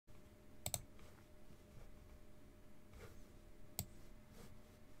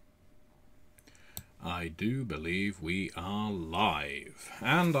I do believe we are live,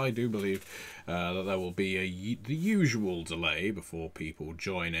 and I do believe that there will be the usual delay before people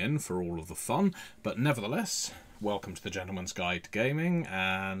join in for all of the fun, but nevertheless, welcome to the Gentleman's Guide to Gaming,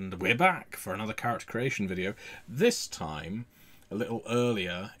 and we're back for another character creation video, this time a little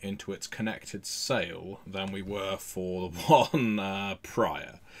earlier into its connected sale than we were for the one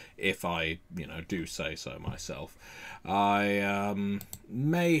prior, if I, do say so myself. I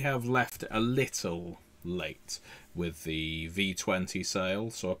may have left a little late with the V20 sale,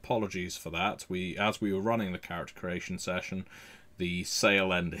 so apologies for that. As we were running the character creation session, the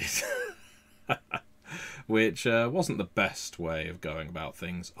sale ended, which wasn't the best way of going about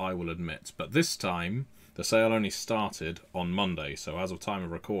things, I will admit. But this time, the sale only started on Monday, so as of time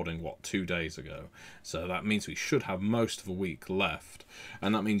of recording, 2 days ago. So that means we should have most of a week left.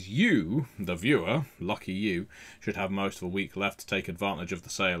 And that means you, the viewer, lucky you, should have most of a week left to take advantage of the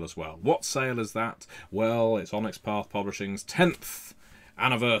sale as well. What sale is that? Well, it's Onyx Path Publishing's 10th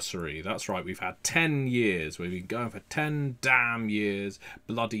anniversary. That's right, we've had 10 years. We've been going for 10 damn years,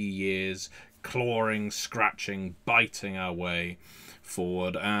 bloody years, clawing, scratching, biting our way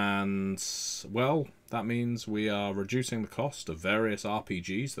forward, and well, that means we are reducing the cost of various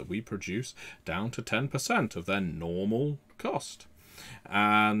RPGs that we produce down to 10% of their normal cost.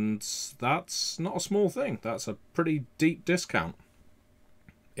 And that's not a small thing. That's a pretty deep discount.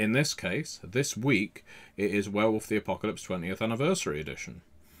 In this case, this week, it is Werewolf the Apocalypse 20th Anniversary Edition.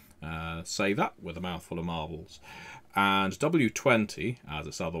 Say that with a mouthful of marbles. And W20, as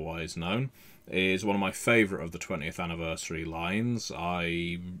it's otherwise known, is one of my favourite of the 20th anniversary lines.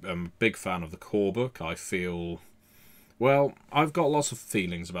 I am a big fan of the core book. I feel, well, I've got lots of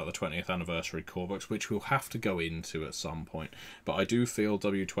feelings about the 20th anniversary core books, which we'll have to go into at some point. But I do feel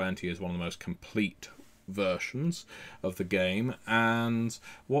W20 is one of the most complete versions of the game. And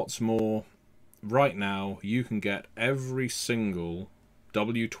what's more, right now you can get every single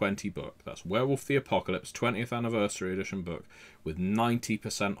W20 book, that's Werewolf the Apocalypse 20th Anniversary Edition book, with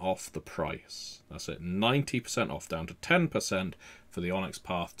 90% off the price. That's it, 90% off, down to 10% for the Onyx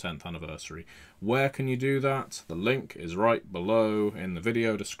Path 10th Anniversary. Where can you do that? The link is right below in the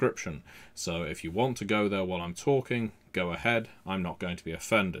video description. So if you want to go there while I'm talking, go ahead. I'm not going to be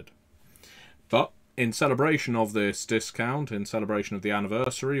offended. But in celebration of this discount, in celebration of the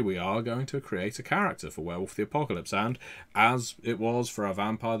anniversary, we are going to create a character for Werewolf the Apocalypse. And as it was for our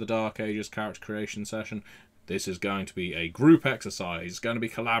Vampire the Dark Ages character creation session, this is going to be a group exercise. It's going to be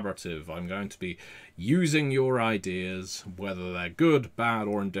collaborative. I'm going to be using your ideas, whether they're good, bad,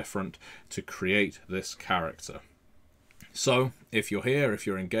 or indifferent, to create this character. So, if you're here, if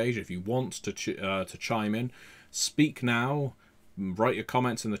you're engaged, if you want to chime in, speak now, write your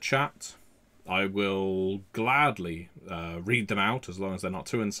comments in the chat. I will gladly read them out, as long as they're not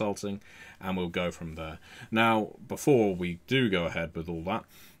too insulting, and we'll go from there. Now, before we do go ahead with all that,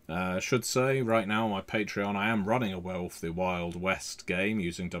 I should say, right now on my Patreon, I am running a Werewolf the Wild West game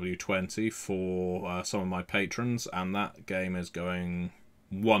using W20 for some of my patrons, and that game is going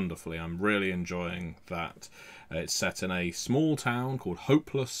wonderfully. I'm really enjoying that. It's set in a small town called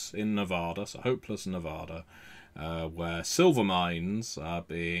Hopeless in Nevada, so Hopeless, Nevada, where silver mines are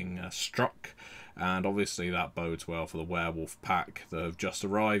being struck, and obviously that bodes well for the werewolf pack that have just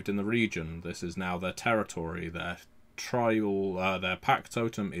arrived in the region. This is now their territory. Their pack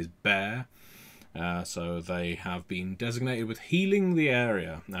totem is bear, so they have been designated with healing the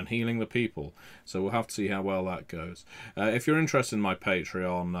area and healing the people, so we'll have to see how well that goes. If you're interested in my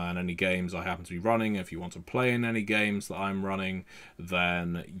Patreon and any games I happen to be running, if you want to play in any games that I'm running,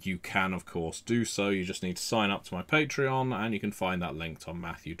 then you can of course do so. You just need to sign up to my Patreon, and you can find that linked on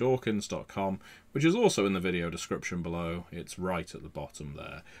MatthewDawkins.com, which is also in the video description below. It's right at the bottom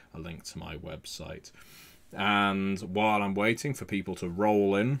there, a link to my website. And while I'm waiting for people to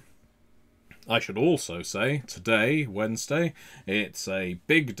roll in, I should also say, today, Wednesday, it's a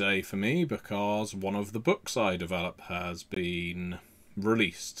big day for me because one of the books I develop has been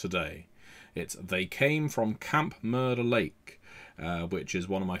released today. It's They Came from Camp Murder Lake, which is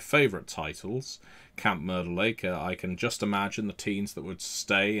one of my favourite titles. Camp Murder Lake, I can just imagine the teens that would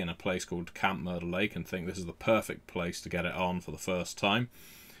stay in a place called Camp Murder Lake and think this is the perfect place to get it on for the first time.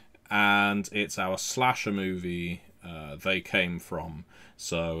 And it's our slasher movie they came from.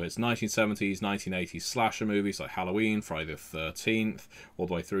 So it's 1970s, 1980s slasher movies like Halloween, Friday the 13th, all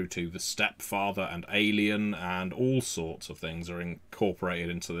the way through to The Stepfather and Alien, and all sorts of things are incorporated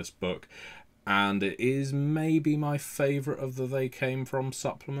into this book. And it is maybe my favourite of the They Came From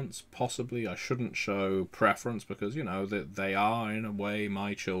supplements, possibly. I shouldn't show preference because, you know, that they are, in a way,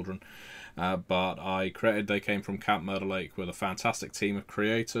 my children. But I created They Came From Camp Murder Lake with a fantastic team of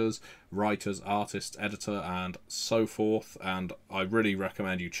creators, writers, artists, editor, and so forth. And I really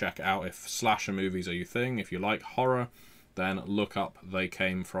recommend you check it out if slasher movies are your thing. If you like horror, then look up They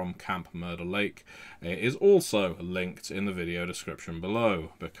Came From Camp Murder Lake. It is also linked in the video description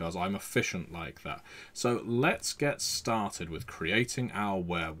below, because I'm efficient like that. So let's get started with creating our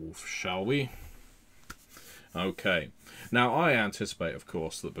werewolf, shall we? Okay, now I anticipate, of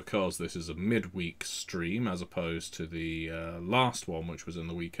course, that because this is a midweek stream as opposed to the last one, which was in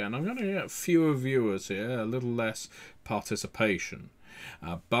the weekend, I'm going to get fewer viewers here, a little less participation.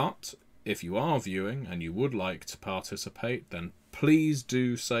 But if you are viewing and you would like to participate, then please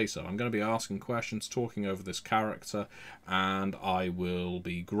do say so. I'm going to be asking questions, talking over this character, and I will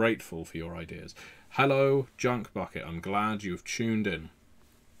be grateful for your ideas. Hello, Junk Bucket. I'm glad you've tuned in.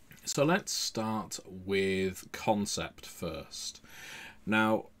 So let's start with concept first.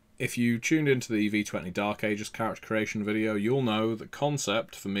 Now, if you tuned into the V20 Dark Ages character creation video, you'll know that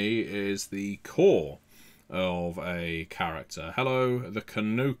concept for me is the core of a character. Hello, the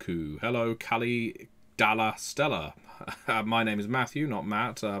Kanuku. Hello, Kali Dalla Stella. My name is Matthew, not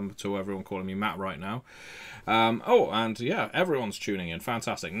Matt, to everyone calling me Matt right now. Oh, and yeah, everyone's tuning in.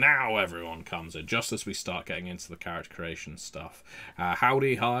 Fantastic. Now everyone comes in, just as we start getting into the character creation stuff.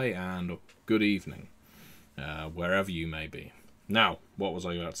 Howdy, hi, and good evening, wherever you may be. Now, what was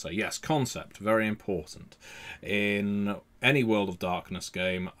I about to say? Yes, concept, very important. In any World of Darkness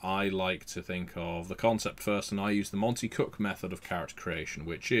game, I like to think of the concept first, and I use the Monty Cook method of character creation,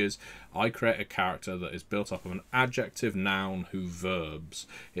 which is I create a character that is built up of an adjective, noun, who verbs.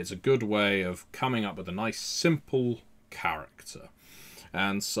 It's a good way of coming up with a nice, simple character.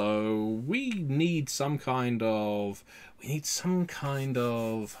 And so we need some kind of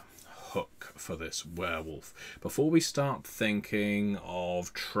hook for this werewolf before we start thinking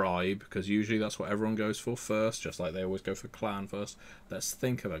of tribe, because usually that's what everyone goes for first, just like they always go for clan first. Let's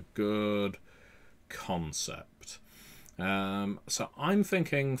think of a good concept. So I'm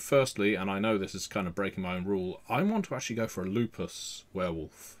thinking firstly, and I know this is kind of breaking my own rule, I want to actually go for a lupus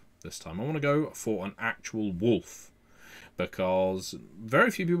werewolf this time. I want to go for an actual wolf, because very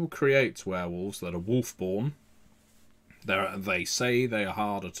few people create werewolves that are wolf-born. They say they are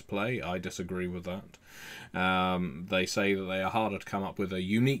harder to play. I disagree with that. They say that they are harder to come up with a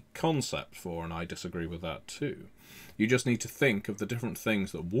unique concept for, and I disagree with that too. You just need to think of the different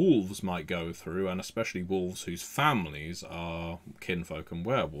things that wolves might go through, and especially wolves whose families are kinfolk and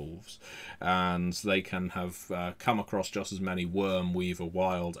werewolves, and they can have come across just as many worm, weaver,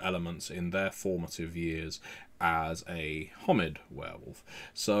 wild elements in their formative years as a homid werewolf.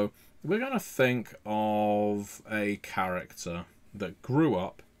 So we're going to think of a character that grew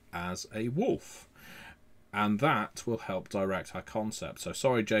up as a wolf, and that will help direct our concept. So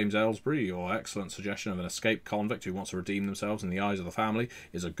sorry, James Ellsbury, your excellent suggestion of an escaped convict who wants to redeem themselves in the eyes of the family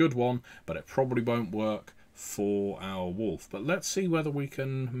is a good one, but it probably won't work for our wolf. But let's see whether we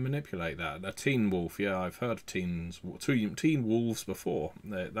can manipulate that. A teen wolf, yeah, I've heard of teen wolves before.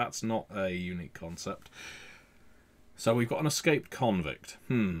 That's not a unique concept. So we've got an escaped convict.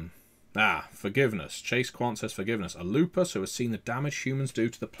 Forgiveness. Chase Quant says forgiveness. A lupus who has seen the damage humans do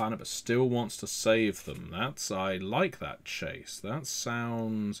to the planet but still wants to save them. I like that, Chase. That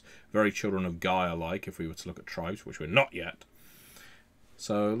sounds very Children of Gaia-like if we were to look at tribes, which we're not yet.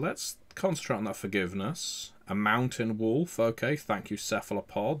 So let's concentrate on that forgiveness. A mountain wolf. Okay, thank you,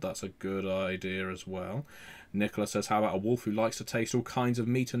 Cephalopod. That's a good idea as well. Nicola says, how about a wolf who likes to taste all kinds of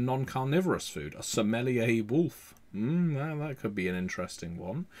meat and non-carnivorous food? A sommelier wolf. That could be an interesting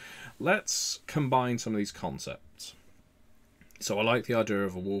one. Let's combine some of these concepts. So I like the idea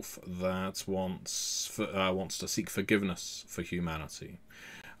of a wolf that wants to seek forgiveness for humanity.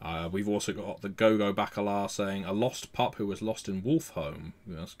 We've also got the Go-Go Bacalar saying a lost pup who was lost in wolf home.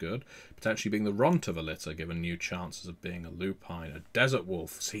 That's good. Potentially being the runt of a litter, given new chances of being a lupine. A desert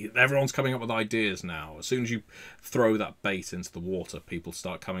wolf. See, everyone's coming up with ideas now. As soon as you throw that bait into the water, people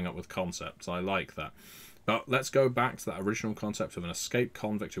start coming up with concepts. I like that. But let's go back to that original concept of an escaped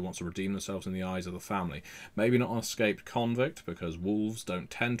convict who wants to redeem themselves in the eyes of the family. Maybe not an escaped convict, because wolves don't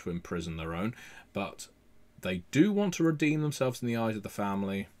tend to imprison their own, but they do want to redeem themselves in the eyes of the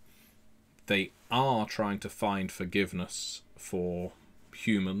family. They are trying to find forgiveness for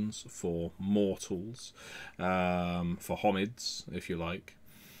humans, for mortals, for homids, if you like.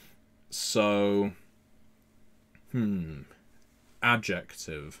 So,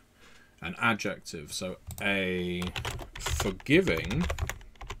 adjective. An adjective. So a forgiving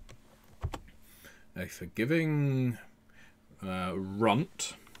A forgiving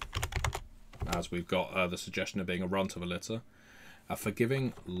runt, as we've got the suggestion of being a runt of a litter. A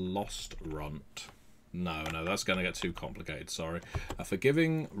forgiving lost runt. No, that's going to get too complicated, sorry. A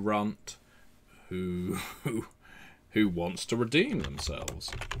forgiving runt who wants to redeem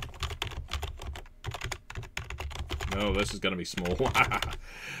themselves. Oh, this is going to be small.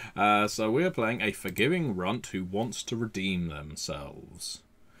 So we're playing a forgiving runt who wants to redeem themselves.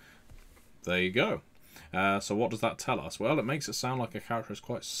 There you go. So what does that tell us? Well, it makes it sound like a character is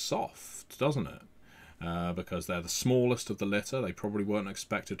quite soft, doesn't it? Because they're the smallest of the litter. They probably weren't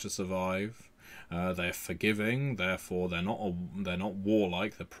expected to survive. They're forgiving, therefore they're not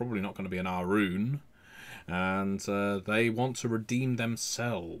warlike. They're probably not going to be an Aroon. And they want to redeem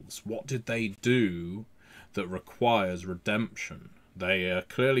themselves. What did they do that requires redemption? They are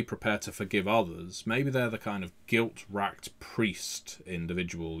clearly prepared to forgive others. Maybe they're the kind of guilt-racked priest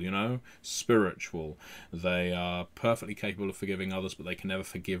individual, you know? Spiritual. They are perfectly capable of forgiving others, but they can never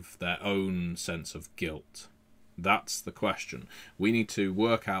forgive their own sense of guilt. That's the question. We need to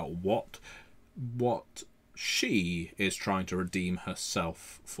work out what she is trying to redeem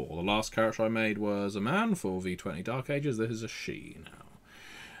herself for. The last character I made was a man for V20 Dark Ages. This is a she now.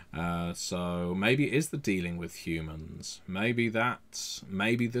 So maybe it is the dealing with humans. Maybe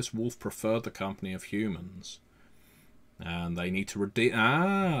this wolf preferred the company of humans, and they need to redeem.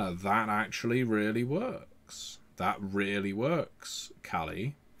 That actually really works. That really works,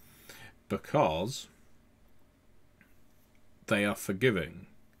 Callie, because they are forgiving.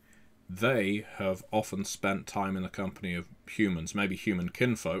 They have often spent time in the company of humans, maybe human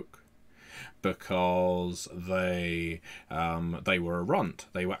kinfolk, because they were a runt.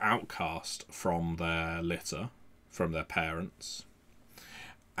 They were outcast from their litter, from their parents,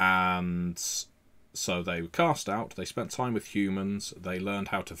 and so they were cast out. They spent time with humans. They learned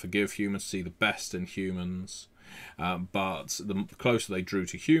how to forgive humans, see the best in humans. But the closer they drew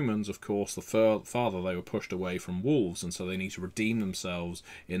to humans, of course, the farther they were pushed away from wolves, and so they need to redeem themselves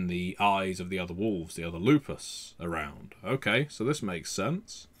in the eyes of the other wolves, the other lupus around. Okay, so this makes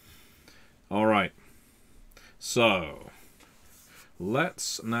sense. Alright, so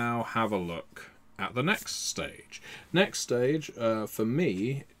let's now have a look at the next stage. Next stage, for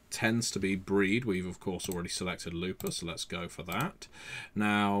me, tends to be breed. We've, of course, already selected lupus, so let's go for that.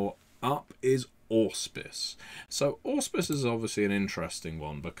 Now, up is auspice. So auspice is obviously an interesting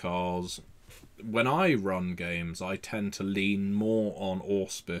one, because when I run games, I tend to lean more on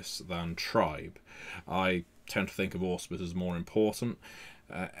auspice than tribe. I tend to think of auspice as more important.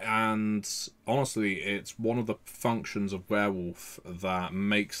 And honestly, it's one of the functions of Werewolf that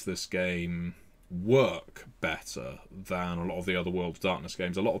makes this game work better than a lot of the other World of Darkness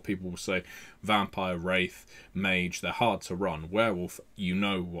games. A lot of people will say Vampire, Wraith, Mage, they're hard to run. Werewolf, you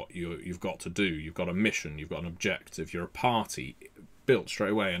know what you've got to do. You've got a mission, you've got an objective, you're a party built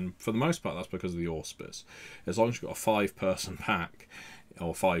straight away, and for the most part that's because of the auspice. As long as you've got a 5-person pack,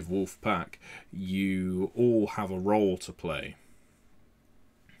 or 5-wolf pack, you all have a role to play.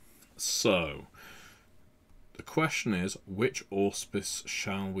 So, the question is, which auspice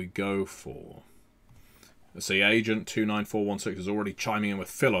shall we go for? See, Agent 29416 is already chiming in with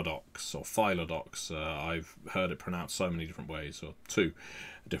Philodox, or Philodox. I've heard it pronounced so many different ways, or 2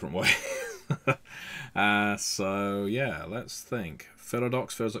 different ways. So, yeah, let's think.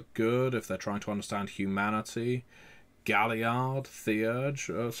 Philodox feels good if they're trying to understand humanity. Galliard,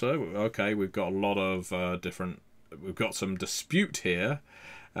 Theurge. So, okay, we've got a lot of different... We've got some dispute here.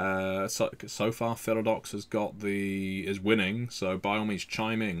 So far Philodox is winning, so by all means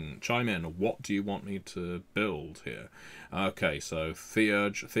chime in. What do you want me to build here? Okay, so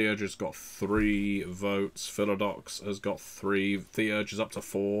Theurge has got 3 votes, Philodox has got 3, Theurge is up to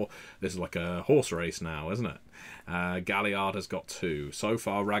 4. This is like a horse race now, isn't it? Galliard has got 2. So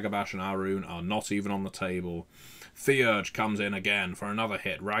far Ragabash and Aroon are not even on the table. Theurge comes in again for another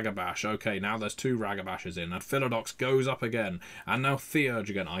hit. Ragabash. Okay, now there's 2 Ragabashes in. And Philodox goes up again. And now Theurge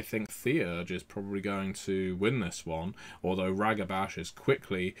again. I think Theurge is probably going to win this one. Although Ragabash is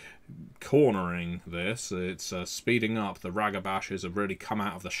quickly cornering this. It's speeding up. The Ragabashes have really come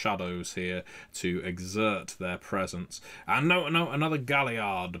out of the shadows here to exert their presence. And no, another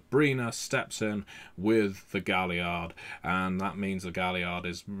Galliard. Brina steps in with the Galliard. And that means the Galliard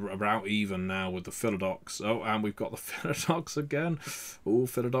is about even now with the Philodox. Oh, and we've got the Philodox again. Oh,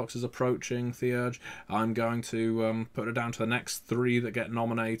 Philodox is approaching Theurge. I'm going to put it down to the next 3 that get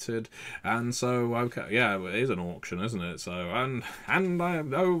nominated. And so, okay, yeah, it is an auction, isn't it? So, and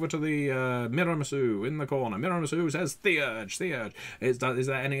over to the Miramisu in the corner. Miramisu says Theurge. Theurge. Is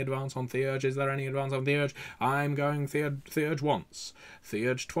there any advance on Theurge? Is there any advance on Theurge? I'm going Theurge once.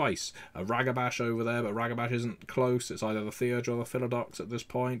 Theurge twice. A Ragabash over there, but Ragabash isn't close. It's either the Theurge or the Philodox at this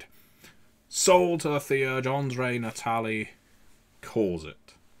point. Sold to the Theurge. Andre Natali calls it.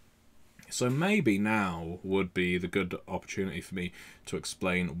 So maybe now would be the good opportunity for me to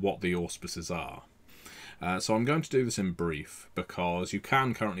explain what the auspices are. So I'm going to do this in brief, because you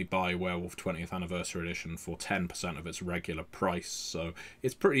can currently buy Werewolf 20th Anniversary Edition for 10% of its regular price, so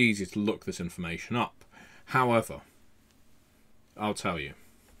it's pretty easy to look this information up. However, I'll tell you,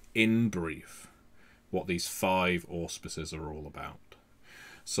 in brief, what these 5 auspices are all about.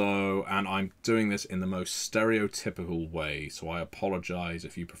 So, and I'm doing this in the most stereotypical way, so I apologise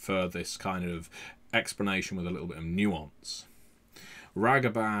if you prefer this kind of explanation with a little bit of nuance.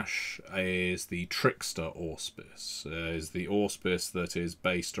 Ragabash is the trickster auspice, is the auspice that is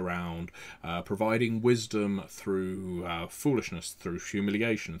based around providing wisdom through foolishness, through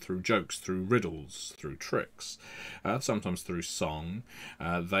humiliation, through jokes, through riddles, through tricks, sometimes through song.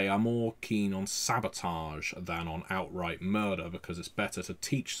 They are more keen on sabotage than on outright murder, because it's better to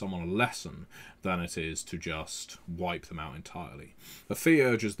teach someone a lesson than it is to just wipe them out entirely. The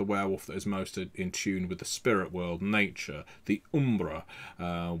Theurge is the werewolf that is most in tune with the spirit world, nature, the Umbra,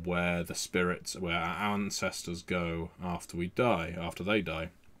 where the spirits, where our ancestors go after we die, after they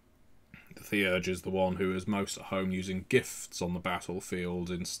die. The Theurge is the one who is most at home using gifts on the battlefield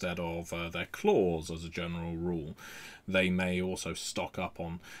instead of their claws, as a general rule. They may also stock up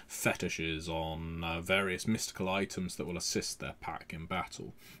on fetishes, on various mystical items that will assist their pack in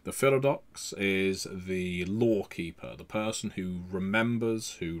battle. The Philodox is the lawkeeper, the person who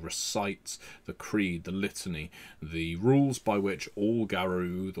remembers, who recites the creed, the litany, the rules by which all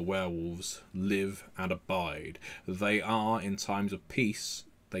Garou, the werewolves, live and abide. They are, in times of peace,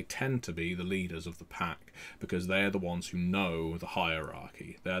 they tend to be the leaders of the pack, because they're the ones who know the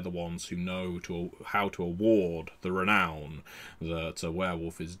hierarchy. They're the ones who know how to award the renown that a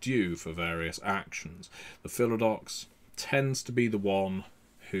werewolf is due for various actions. The Philodox tends to be the one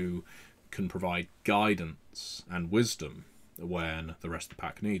who can provide guidance and wisdom when the rest of the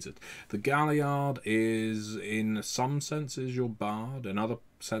pack needs it. The Galliard is, in some senses, your bard, in other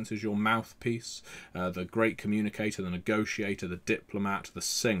senses, your mouthpiece, the great communicator, the negotiator, the diplomat, the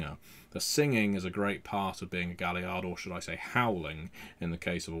singer. The singing is a great part of being a Galliard, or should I say howling, in the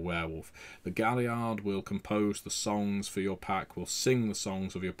case of a werewolf. The Galliard will compose the songs for your pack, will sing the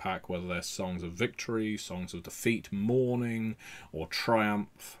songs of your pack, whether they're songs of victory, songs of defeat, mourning, or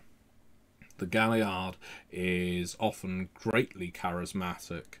triumph. The Galliard is often greatly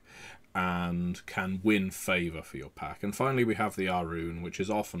charismatic and can win favour for your pack. And finally we have the Aroon, which is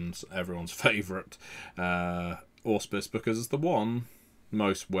often everyone's favourite auspice, because it's the one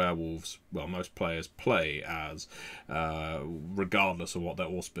most werewolves, well, most players play as, regardless of what their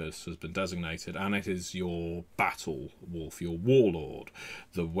auspice has been designated, and it is your battle wolf, your warlord,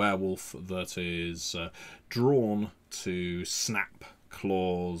 the werewolf that is drawn to snap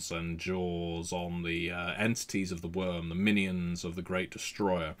claws and jaws on the entities of the worm, the minions of the Great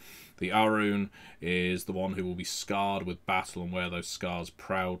Destroyer. The Aroon is the one who will be scarred with battle and wear those scars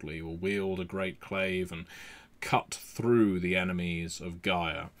proudly, will wield a great clave and cut through the enemies of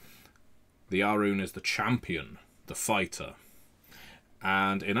Gaia. The Aroon is the champion, the fighter.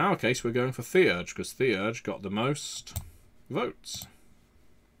 And in our case we're going for Theurge, because Theurge got the most votes.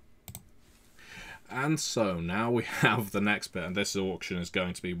 And so now we have the next bit, and this auction is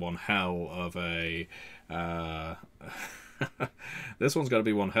going to be one hell of a... this one's going to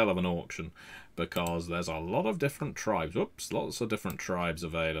be one hell of an auction, because there's a lot of different tribes. Whoops, lots of different tribes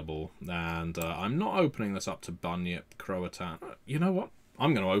available. And I'm not opening this up to Bunyip, Croatan. You know what?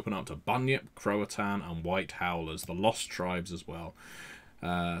 I'm going to open up to Bunyip, Croatan, and White Howlers, the Lost Tribes as well.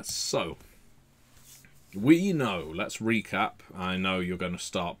 So... we know, let's recap, I know you're going to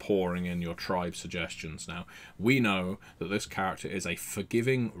start pouring in your tribe suggestions now. We know that this character is a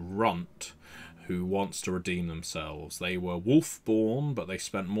forgiving runt who wants to redeem themselves. They were wolf-born, but they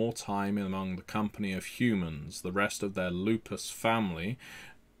spent more time among the company of humans. The rest of their lupus family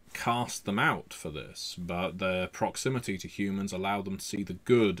cast them out for this, but their proximity to humans allowed them to see the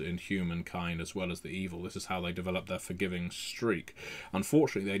good in humankind as well as the evil. This is how they develop their forgiving streak.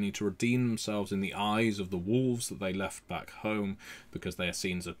 Unfortunately, they need to redeem themselves in the eyes of the wolves that they left back home, because they are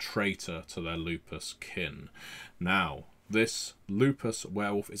seen as a traitor to their lupus kin. Now, this lupus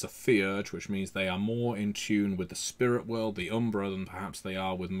werewolf is a Theurge, which means they are more in tune with the spirit world, the Umbra, than perhaps they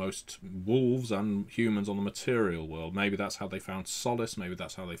are with most wolves and humans on the material world. Maybe that's how they found solace, maybe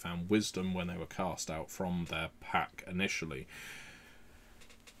that's how they found wisdom when they were cast out from their pack initially.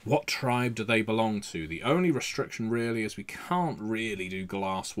 What tribe do they belong to? The only restriction really is we can't really do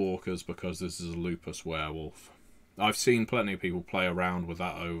Glasswalkers because this is a lupus werewolf. I've seen plenty of people play around with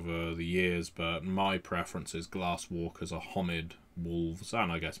that over the years, but my preference is Glasswalkers are homid wolves,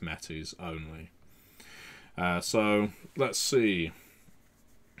 and I guess Metis only. So, let's see.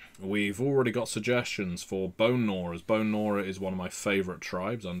 We've already got suggestions for Bone Gnawers. Bone Gnawer is one of my favourite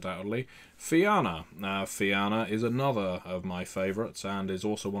tribes, undoubtedly. Fianna. Now, Fianna is another of my favourites, and is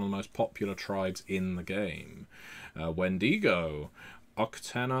also one of the most popular tribes in the game. Wendigo.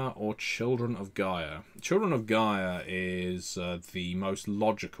 Octena or Children of Gaia. Children of Gaia is the most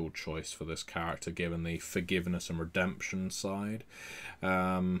logical choice for this character, given the forgiveness and redemption side.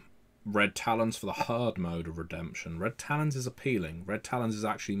 Red Talons for the hard mode of redemption. Red Talons is appealing. Red Talons is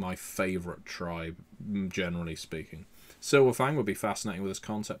actually my favourite tribe, generally speaking. Silverfang would be fascinating with this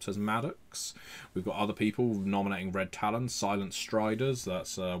concept as Maddox. We've got other people nominating Red Talons, Silent Striders.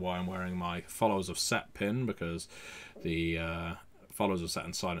 That's why I'm wearing my Followers of Set pin, because the Followers of Set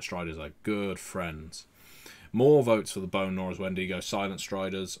and Silent Striders are good friends. More votes for the Bone Gnawers, Wendigo, Silent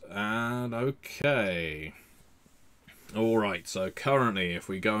Striders, and okay. Alright, so currently, if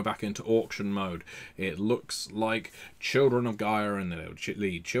we go back into auction mode, it looks like Children of Gaia are in the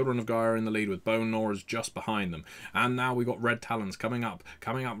lead. Children of Gaia are in the lead with Bone Gnawers just behind them. And now we've got Red Talons coming up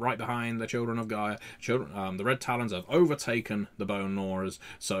right behind the Children of Gaia. The Red Talons have overtaken the Bone Gnawers,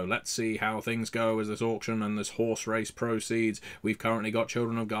 so let's see how things go as this auction and this horse race proceeds. We've currently got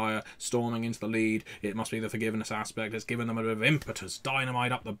Children of Gaia storming into the lead. It must be the forgiveness aspect. It's given them a bit of impetus.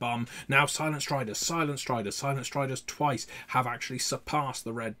 Dynamite up the bum. Now Silent Striders, Silent Striders, Silent Striders twice have actually surpassed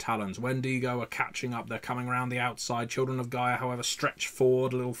the Red Talons. Wendigo are catching up. They're coming around the outside. Children of Gaia, however, stretch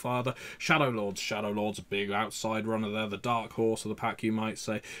forward a little further. Shadow Lord's a big outside runner there. The dark horse of the pack, you might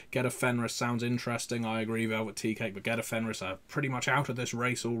say. Get a Fenris sounds interesting. I agree, Velvet Tea Cake, but Get a Fenris are pretty much out of this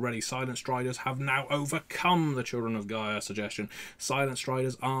race already. Silent Striders have now overcome the Children of Gaia suggestion. Silent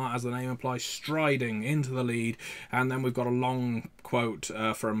Striders are, as the name implies, striding into the lead. And then we've got a long quote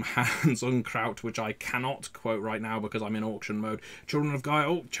from Hans Unkraut, which I cannot quote right now because I'm in auction mode. Children of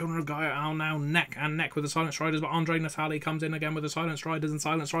Gaia are now neck and neck with the Silent Striders, but Andre Natali comes in again with the Silent Striders, and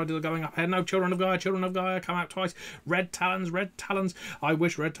Silent Striders are going up ahead. No, Children of Gaia come out twice. Red Talons. I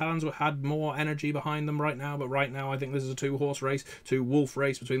wish Red Talons had more energy behind them right now, but right now I think this is a two-horse race, two-wolf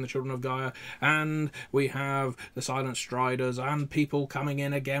race between the Children of Gaia, and we have the Silent Striders and people coming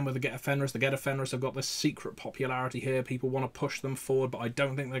in again with the Get a Fenris. The Get a Fenris have got this secret popularity here. People want to push them forward, but I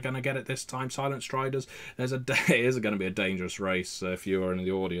don't think they're going to get it this time. Silent Striders, it is going to be a dangerous race if you are in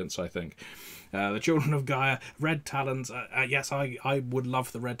the audience, I think. The Children of Gaia, Red Talons, yes, I would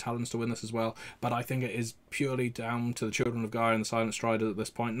love the Red Talons to win this as well, but I think it is purely down to the Children of Gaia and the Silent Striders at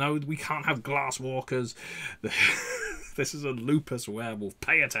this point. No, we can't have Glasswalkers. This is a lupus werewolf.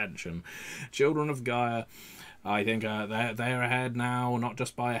 Pay attention. Children of Gaia, I think they're ahead now, not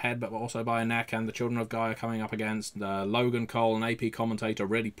just by a head, but also by a neck, and the Children of Gaia coming up against Logan Cole, an AP commentator,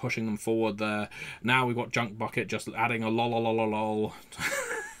 really pushing them forward there. Now we've got Junk Bucket just adding a lol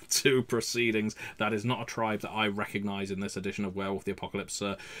to proceedings. That is not a tribe that I recognise in this edition of Werewolf the Apocalypse.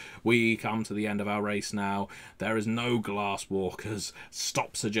 We come to the end of our race now. There is no Glasswalkers.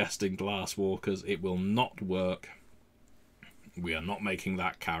 Stop suggesting Glasswalkers. It will not work. We are not making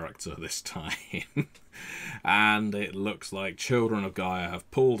that character this time. And it looks like Children of Gaia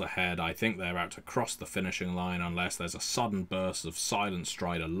have pulled ahead. I think they're about to cross the finishing line unless there's a sudden burst of Silent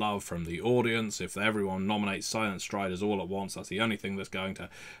Strider love from the audience. If everyone nominates Silent Striders all at once, that's the only thing that's going to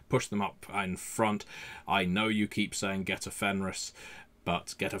push them up in front. I know you keep saying Get a Fenris,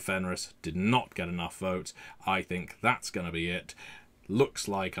 but Get a Fenris did not get enough votes. I think that's going to be it. Looks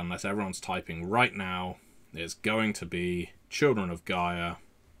like, unless everyone's typing right now, it's going to be Children of Gaia.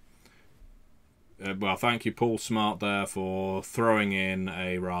 Well, thank you, Paul Smart, there, for throwing in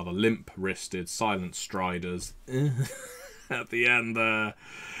a rather limp-wristed Silent Striders at the end there.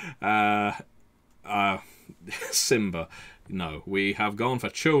 Simba. No, we have gone for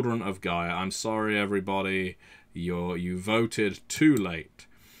Children of Gaia. I'm sorry, everybody. You voted too late.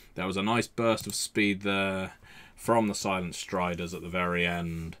 There was a nice burst of speed there from the Silent Striders at the very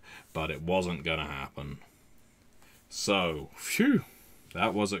end, but it wasn't going to happen. So, phew,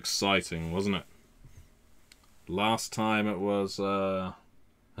 that was exciting, wasn't it? Last time it was,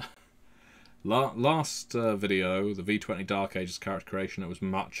 last video, the V20 Dark Ages character creation, it was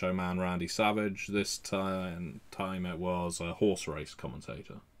Macho Man Randy Savage. This time it was a horse race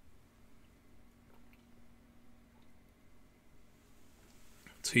commentator.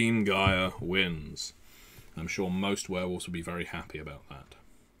 Team Gaia wins. I'm sure most werewolves would be very happy about that.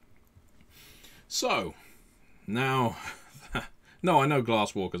 So, now No, I know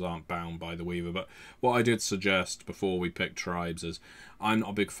Glasswalkers aren't bound by the Weaver, but what I did suggest before we picked tribes is I'm not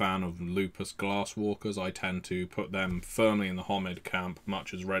a big fan of Lupus Glasswalkers. I tend to put them firmly in the Homid camp,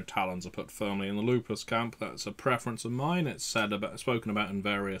 much as Red Talons are put firmly in the Lupus camp. That's a preference of mine. It's spoken about in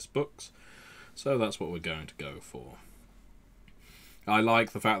various books, so that's what we're going to go for. I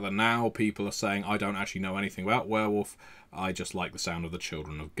like the fact that now people are saying I don't actually know anything about Werewolf. I just like the sound of the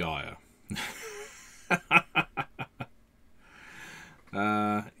Children of Gaia.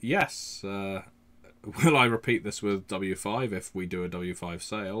 Yes. Will I repeat this with W5 if we do a W5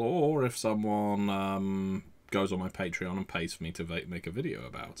 sale, or if someone goes on my Patreon and pays for me to make a video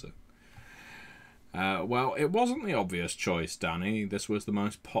about it? Well, it wasn't the obvious choice, Danny. This was the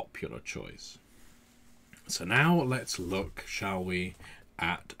most popular choice. So now let's look, shall we,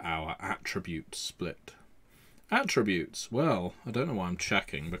 at our attribute split. Attributes, well, I don't know why I'm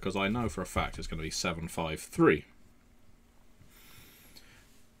checking, because I know for a fact it's going to be 753.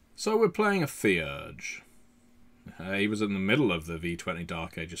 So we're playing a Theurge. He was in the middle of the V20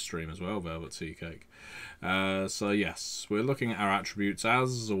 Dark Ages stream as well, Velvet Sea Cake. So yes, we're looking at our attributes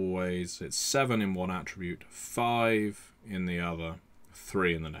as always. It's 7 in one attribute, 5 in the other,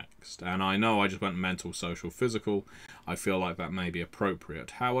 3 in the next. And I know I just went mental, social, physical. I feel like that may be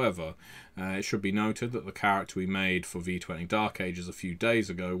appropriate. However, it should be noted that the character we made for V20 Dark Ages a few days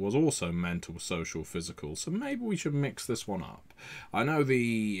ago was also mental, social, physical. So maybe we should mix this one up. I know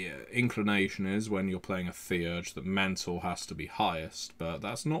the inclination is when you're playing a Theurge that mental has to be highest, but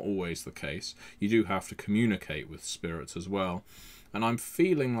that's not always the case. You do have to communicate with spirits as well. And I'm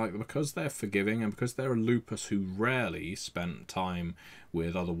feeling like because they're forgiving and because they're a Lupus who rarely spent time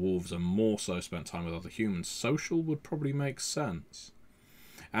with other wolves and more so spent time with other humans, social would probably make sense.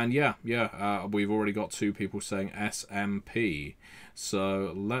 And yeah, we've already got 2 people saying SMP.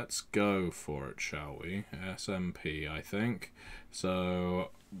 So let's go for it, shall we? SMP, I think.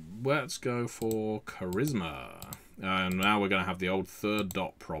 So let's go for Charisma. And now we're going to have the old 3rd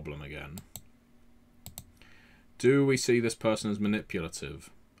dot problem again. Do we see this person as manipulative?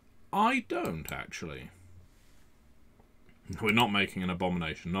 I don't, actually. We're not making an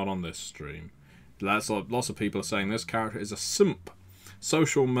abomination, not on this stream. Lots of people are saying this character is a simp.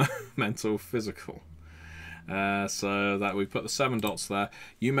 Social, mental, physical. So that we've put the 7 dots there.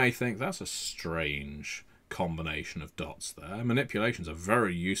 You may think that's a strange combination of dots there. Manipulation's a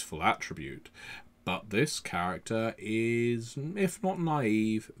very useful attribute. But this character is, if not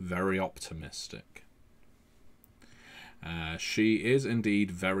naive, very optimistic. She is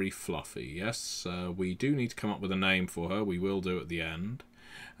indeed very fluffy. Yes, we do need to come up with a name for her. We will do at the end.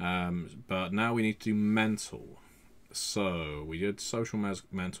 But now we need to do mental. So we did social,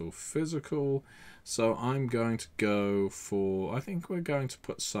 mental, physical. So I'm going to go for... I think we're going to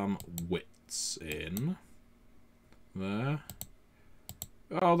put some wits in. There.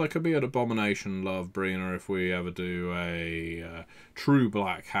 Oh, there could be an abomination love bringer if we ever do a true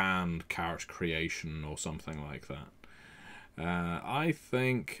black hand character creation or something like that. I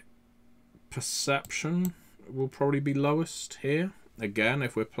think perception will probably be lowest here. Again,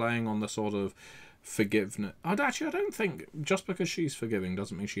 if we're playing on the sort of forgiveness... I don't think just because she's forgiving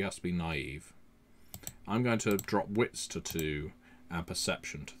doesn't mean she has to be naive. I'm going to drop wits to 2 and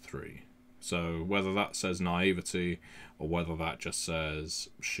perception to 3. So whether that says naivety or whether that just says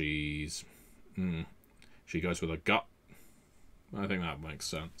she's... she goes with a gut. I think that makes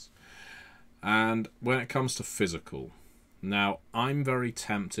sense. And when it comes to physical... Now, I'm very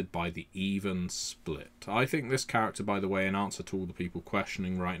tempted by the even split. I think this character, by the way, in answer to all the people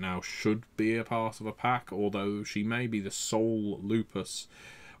questioning right now, should be a part of a pack, although she may be the sole Lupus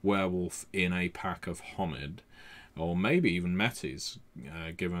werewolf in a pack of Homid, or maybe even Metis,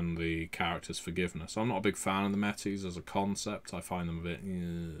 given the character's forgiveness. I'm not a big fan of the Metis as a concept. I find them a bit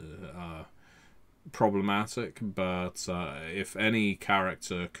problematic, but if any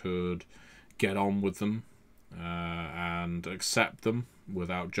character could get on with them, and accept them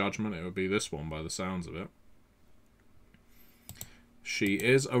without judgment, it would be this one by the sounds of it. She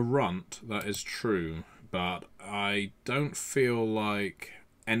is a runt, that is true, but I don't feel like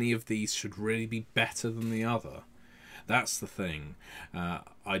any of these should really be better than the other. That's the thing.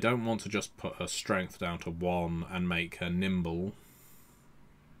 I don't want to just put her strength down to 1 and make her nimble.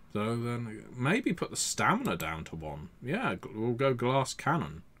 So then maybe put the stamina down to 1. Yeah, we'll go glass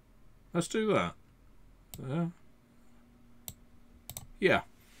cannon. Let's do that. Yeah.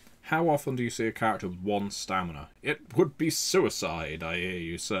 How often do you see a character with 1 stamina? It would be suicide, I hear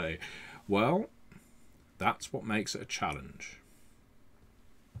you say. Well, that's what makes it a challenge.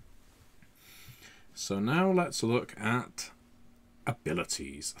 So now let's look at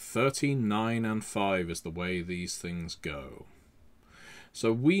abilities. 13, 9 and 5 is the way these things go.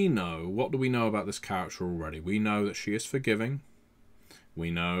 So we know, what do we know about this character already? We know that she is forgiving.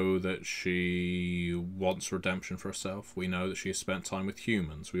 We know that she wants redemption for herself. We know that she has spent time with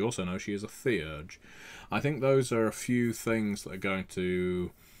humans. We also know she is a theurge. I think those are a few things that are going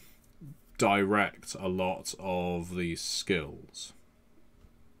to direct a lot of these skills.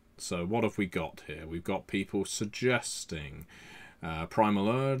 So what have we got here? We've got people suggesting Primal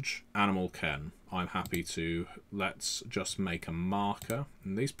Urge, Animal Ken. I'm happy to, let's just make a marker.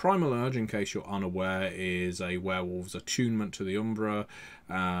 And these Primal Urge, in case you're unaware, is a werewolf's attunement to the Umbra,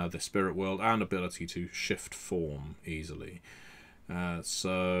 the spirit world, and ability to shift form easily.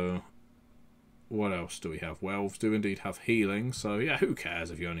 So what else do we have? Werewolves do indeed have healing, so yeah, who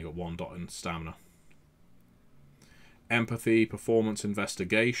cares if you only got 1 dot in stamina. Empathy, performance,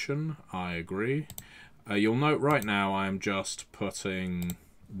 investigation, I agree. You'll note right now I am just putting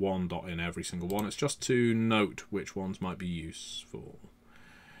 1 dot in every single one. It's just to note which ones might be useful.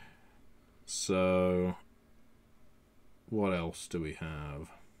 So, what else do we have?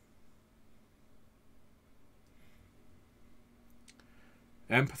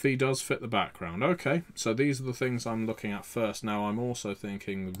 Empathy does fit the background. Okay, so these are the things I'm looking at first. Now, I'm also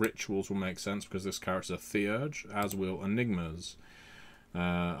thinking rituals will make sense because this character's a theurge, as will enigmas.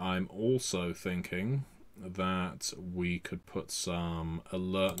 I'm also thinking that we could put some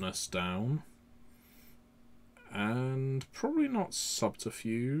alertness down. And probably not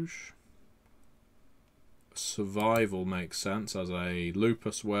subterfuge. Survival makes sense as a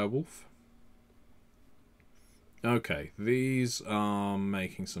lupus werewolf. Okay, these are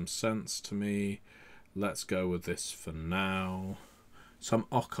making some sense to me. Let's go with this for now. Some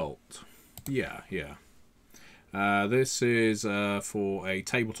occult. Yeah. This is for a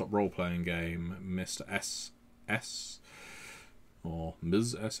tabletop role-playing game, Mr. SS, or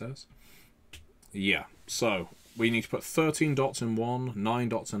Ms. SS. Yeah, so we need to put 13 dots in one, 9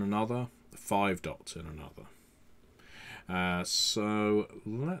 dots in another, 5 dots in another. So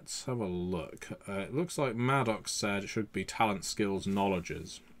let's have a look. It looks like Maddox said it should be talent, skills,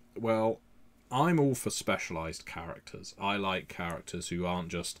 knowledges. Well, I'm all for specialised characters. I like characters who aren't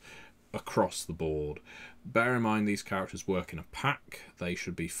just across the board. Bear in mind these characters work in a pack. They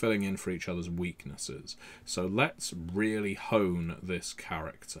should be filling in for each other's weaknesses. So let's really hone this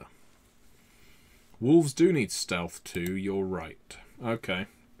character. Wolves do need stealth too, you're right. Okay,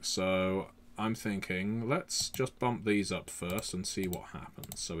 so I'm thinking let's just bump these up first and see what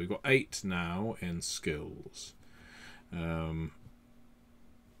happens. So we've got 8 now in skills. I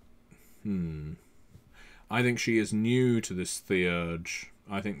think she is new to this theurge.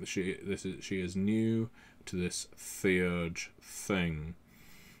 I think that she is new to this theurge thing,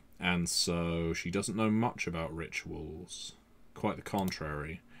 and so she doesn't know much about rituals. Quite the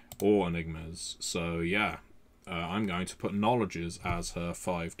contrary, or enigmas. So yeah, I'm going to put knowledges as her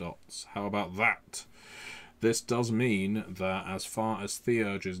 5 dots. How about that? This does mean that as far as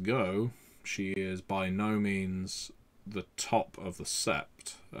theurges go, she is by no means the top of the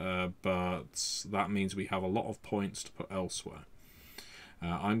sept, but that means we have a lot of points to put elsewhere.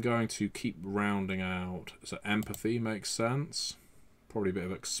 I'm going to keep rounding out, so empathy makes sense, probably a bit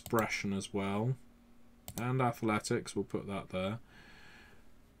of expression as well, and athletics, we'll put that there.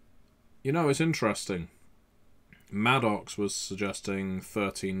 You know, it's interesting. Maddox was suggesting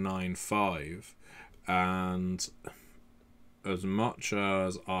 1395, and as much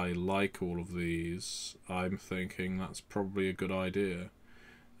as I like all of these, I'm thinking that's probably a good idea.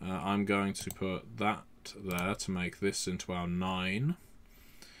 I'm going to put that there to make this into our 9.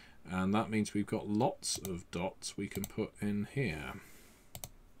 And that means we've got lots of dots we can put in here.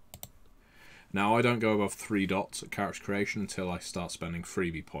 Now, I don't go above 3 dots at character creation until I start spending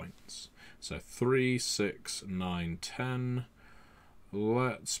freebie points. So 3, 6, 9, 10.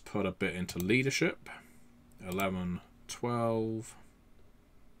 Let's put a bit into leadership. 11, 12.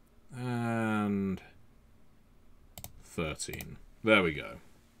 And 13. There we go.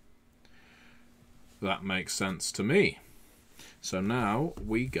 That makes sense to me. So now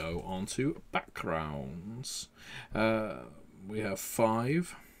we go on to backgrounds. We have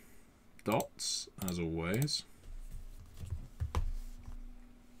 5 dots, as always.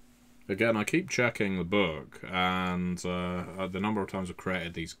 Again, I keep checking the book and the number of times I've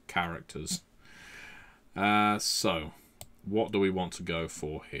created these characters. So, what do we want to go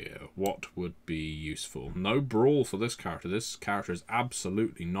for here? What would be useful? No brawl for this character. This character is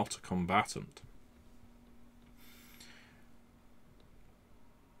absolutely not a combatant.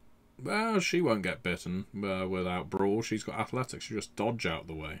 Well, she won't get bitten without brawl. She's got athletics. She'll just dodge out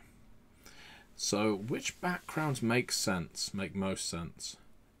the way. So, which backgrounds make sense? Make most sense?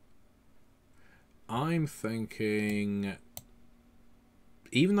 I'm thinking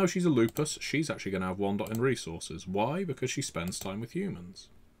even though she's a lupus, she's actually going to have 1 dot in resources. Why? Because she spends time with humans.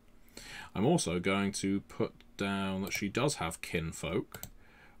 I'm also going to put down that she does have kinfolk,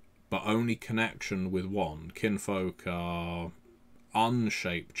 but only connection with 1. Kinfolk are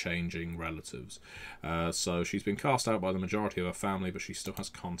unshape-changing relatives. So she's been cast out by the majority of her family, but she still has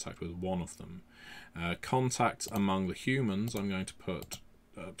contact with 1 of them. Contact among the humans, I'm going to put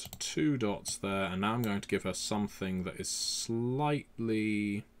 2 dots there, and now I'm going to give her something that is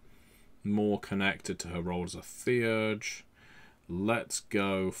slightly more connected to her role as a theurge. Let's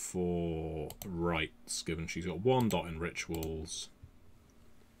go for rites, given she's got 1 dot in rituals.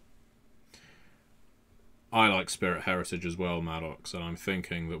 I like Spirit Heritage as well, Maddox, and I'm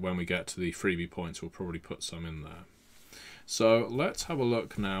thinking that when we get to the freebie points, we'll probably put some in there. So let's have a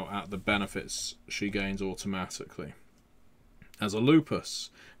look now at the benefits she gains automatically. As a lupus,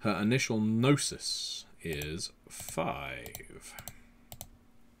 her initial gnosis is 5.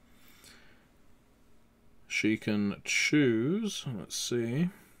 She can choose, let's see.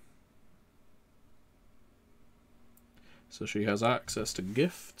 So she has access to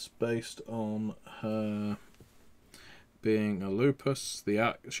gifts based on her being a lupus.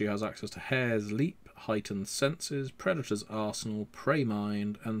 She has access to Hare's Leap, Heightened Senses, Predator's Arsenal, Prey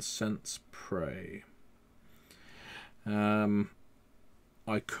Mind, and Sense Prey.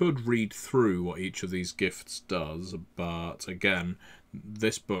 I could read through what each of these gifts does, but again,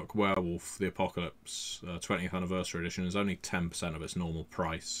 this book, Werewolf the Apocalypse 20th Anniversary Edition, is only 10% of its normal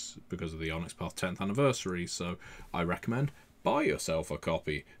price because of the Onyx Path 10th Anniversary, so I recommend buy yourself a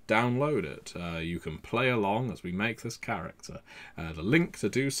copy, download it. You can play along as we make this character. The link to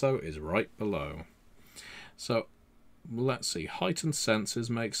do so is right below. So, let's see. Heightened Senses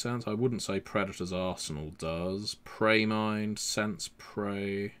makes sense. I wouldn't say Predator's Arsenal does. Prey Mind, Sense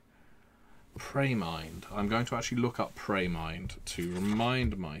Prey. Prey Mind. I'm going to actually look up Prey Mind to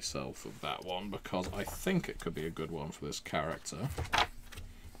remind myself of that one, because I think it could be a good one for this character.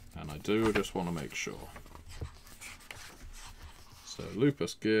 And I do just want to make sure. So,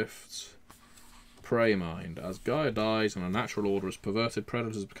 Lupus Gifts. Prey Mind. As Gaia dies and a natural order is perverted,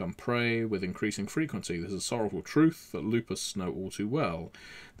 predators become prey with increasing frequency. This is a sorrowful truth that Lupus know all too well.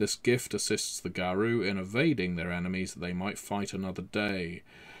 This gift assists the Garou in evading their enemies that they might fight another day,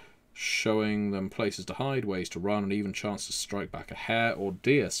 showing them places to hide, ways to run, and even chance to strike back. A hare or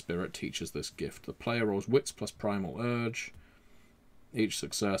deer spirit teaches this gift. The player rolls wits plus primal urge. Each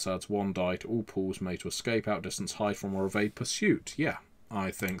success adds 1 die to all pools made to escape, outdistance, hide from, or evade pursuit. Yeah,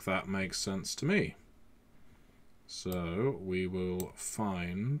 I think that makes sense to me. So we will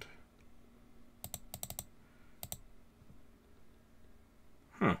find...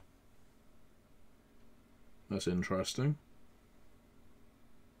 Huh. That's interesting.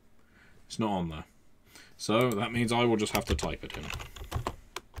 It's not on there. So that means I will just have to type it in.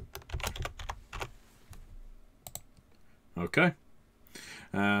 Okay.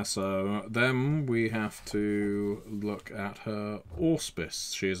 So then we have to look at her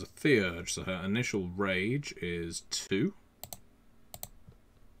auspice. She is a theurge, so her initial rage is 2.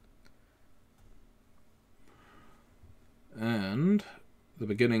 And the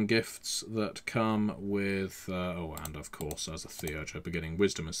beginning gifts that come with... and of course, as a theurge, her beginning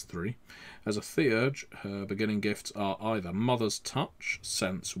wisdom is 3. As a theurge, her beginning gifts are either Mother's Touch,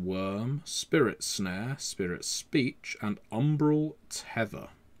 Sense Worm, Spirit Snare, Spirit Speech, and Umbral Tether.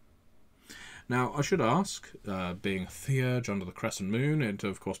 Now, I should ask, being a theurge under the Crescent Moon, it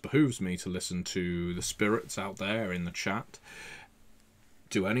of course behooves me to listen to the spirits out there in the chat.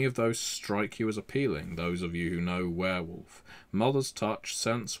 Do any of those strike you as appealing, those of you who know Werewolf? Mother's Touch,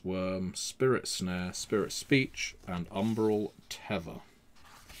 Sense Worm, Spirit Snare, Spirit Speech, and Umbral Tether.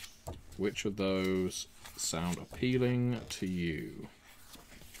 Which of those sound appealing to you?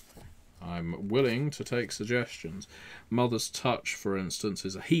 I'm willing to take suggestions. Mother's Touch, for instance,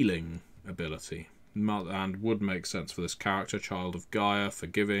 is a healing ability, and would make sense for this character. Child of Gaia,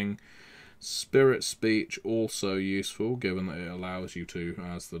 forgiving. Spirit Speech, also useful, given that it allows you to,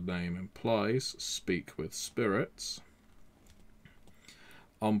 as the name implies, speak with spirits.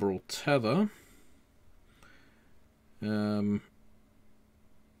 Umbral Tether.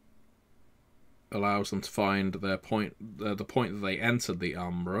 Allows them to find their point, the point that they entered the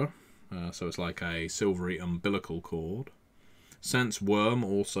Umbra. So it's like a silvery umbilical cord. Sense Worm,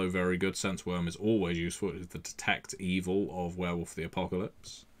 also very good. Sense Worm is always useful. It is the detect evil of Werewolf the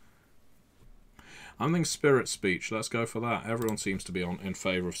Apocalypse. I'm thinking Spirit Speech. Let's go for that. Everyone seems to be in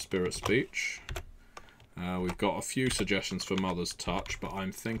favour of Spirit Speech. We've got a few suggestions for Mother's Touch, but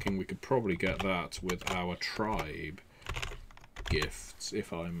I'm thinking we could probably get that with our tribe gifts,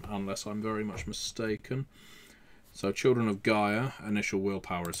 unless I'm very much mistaken. So Children of Gaia, initial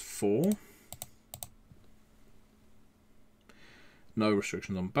willpower is 4. No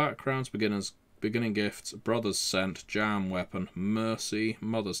restrictions on backgrounds, beginning gifts, Brother's Scent, Jam Weapon, Mercy,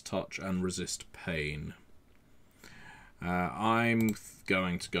 Mother's Touch, and Resist Pain. I'm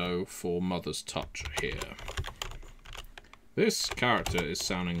going to go for Mother's Touch here. This character is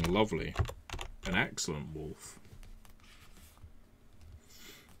sounding lovely. An excellent wolf.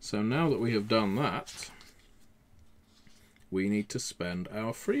 So now that we have done that, we need to spend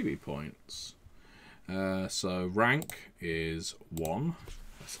our freebie points. So rank is 1.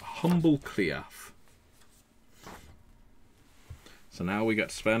 That's a humble Cleaf. So now we get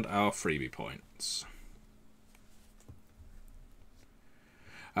to spend our freebie points.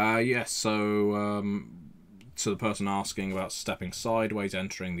 Yes, so to the person asking about stepping sideways,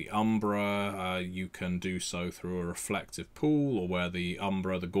 entering the Umbra, you can do so through a reflective pool, or where the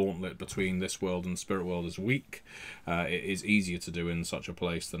Umbra, the gauntlet between this world and the spirit world, is weak. It is easier to do in such a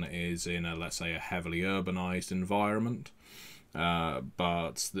place than it is in, let's say, a heavily urbanized environment.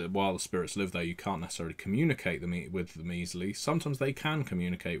 But while the spirits live there, you can't necessarily communicate with them easily. Sometimes they can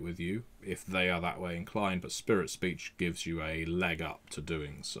communicate with you if they are that way inclined, but spirit speech gives you a leg up to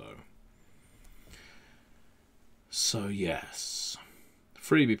doing so. So yes,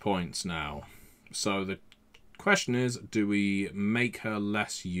 freebie points now. So the question is, do we make her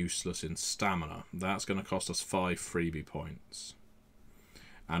less useless in stamina? That's going to cost us 5 freebie points.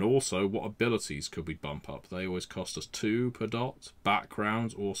 And also, what abilities could we bump up? They always cost us 2 per dot.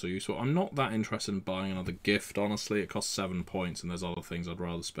 Backgrounds, also useful. I'm not that interested in buying another gift, honestly. It costs 7 points, and there's other things I'd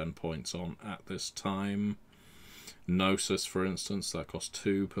rather spend points on at this time. Gnosis, for instance, that costs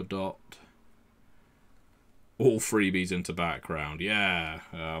 2 per dot. All freebies into background. Yeah,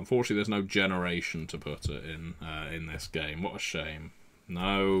 unfortunately there's no generation to put it in this game. What a shame.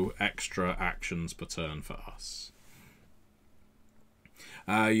 No extra actions per turn for us.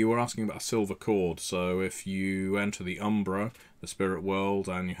 You were asking about a silver cord. So if you enter the Umbra, the spirit world,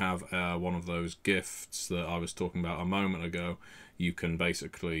 and you have one of those gifts that I was talking about a moment ago, you can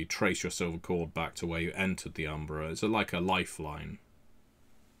basically trace your silver cord back to where you entered the Umbra. It's like a lifeline.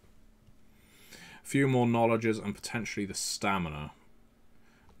 A few more knowledges and potentially the stamina.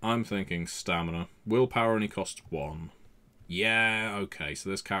 I'm thinking stamina. Willpower only costs 1. Yeah, okay,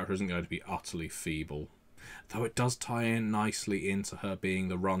 so this character isn't going to be utterly feeble. Though it does tie in nicely into her being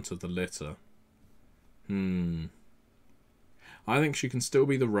the runt of the litter. I think she can still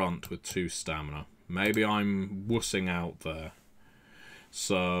be the runt with 2 stamina. Maybe I'm wussing out there.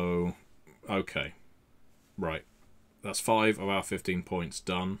 So, okay. Right. That's 5 of our 15 points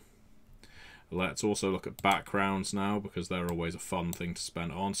done. Let's also look at backgrounds now, because they're always a fun thing to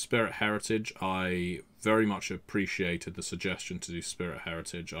spend on. Spirit Heritage, I very much appreciated the suggestion to do Spirit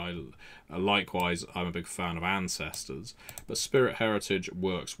Heritage. Likewise, I'm a big fan of Ancestors, but Spirit Heritage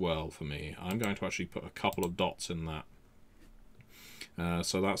works well for me. I'm going to actually put a couple of dots in that.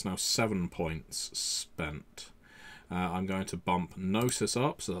 So that's now 7 points spent. I'm going to bump Gnosis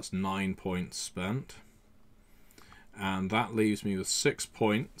up, so that's 9 points spent. And that leaves me with 6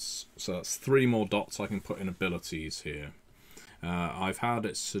 points, so that's 3 more dots I can put in abilities here. I've had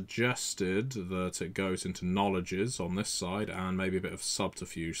it suggested that it goes into knowledges on this side and maybe a bit of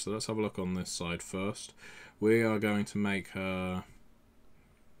subterfuge, so let's have a look on this side first. We are going to make her...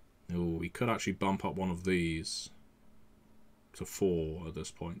 Oh, we could actually bump up one of these to 4 at this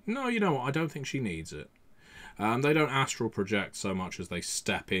point. No, you know what, I don't think she needs it. They don't astral project so much as they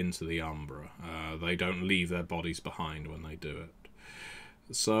step into the Umbra. They don't leave their bodies behind when they do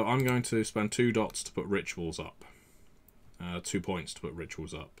it. So I'm going to spend 2 dots to put rituals up. 2 points to put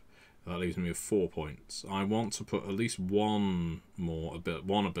rituals up. That leaves me with 4 points. I want to put at least one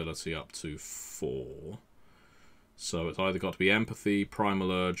ability up to 4. So it's either got to be Empathy,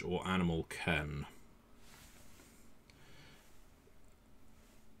 Primal Urge, or Animal Ken.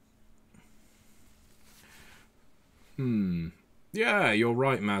 Yeah, you're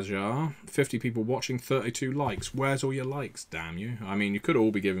right, Mazjar. 50 people watching, 32 likes. Where's all your likes, damn you? I mean, you could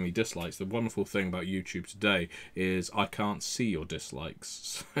all be giving me dislikes. The wonderful thing about YouTube today is I can't see your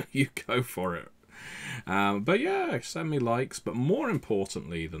dislikes, so you go for it. But yeah, send me likes. But more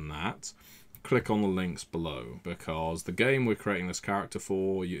importantly than that, click on the links below, because the game we're creating this character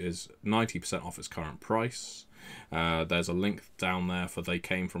for is 90% off its current price. There's a link down there for They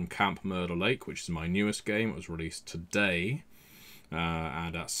Came From Camp Murder Lake, which is my newest game. It was released today.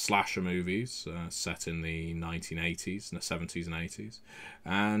 and slasher movies set in the 1980s, and the 70s and 80s.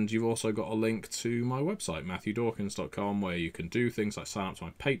 And you've also got a link to my website, MatthewDawkins.com, where you can do things like sign up to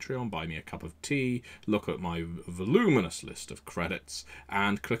my Patreon, buy me a cup of tea, look at my voluminous list of credits,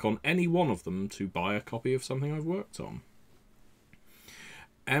 and click on any one of them to buy a copy of something I've worked on.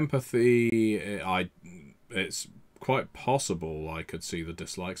 Empathy, it's quite possible I could see the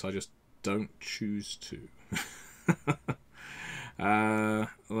dislikes, I just don't choose to.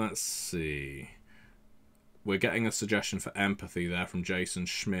 Let's see. We're getting a suggestion for empathy there from Jason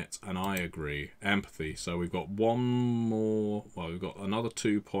Schmidt, and I agree. Empathy. So we've got one more. Well, we've got another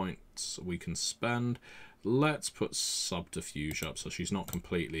 2 points we can spend. Let's put subterfuge up so she's not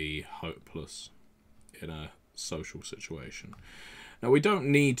completely hopeless in a social situation. Now, we don't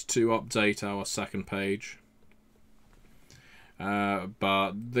need to update our second page,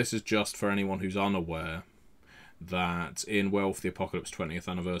 but this is just for anyone who's unaware that in Werewolf the Apocalypse 20th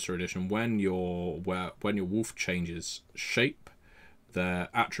Anniversary Edition, when your wolf changes shape, their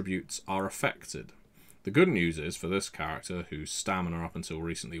attributes are affected. The good news is, for this character, whose stamina up until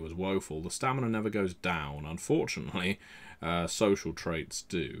recently was woeful, the stamina never goes down. Unfortunately, social traits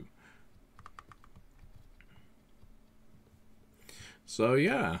do. So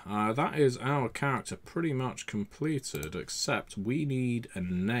yeah, that is our character pretty much completed, except we need a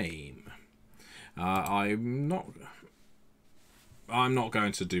name. I'm not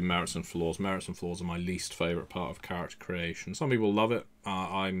going to do merits and flaws. Merits and flaws are my least favourite part of character creation. Some people love it.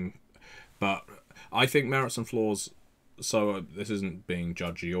 But I think merits and flaws. So this isn't being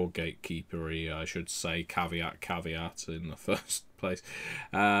judgy or gatekeepery. I should say caveat in the first place.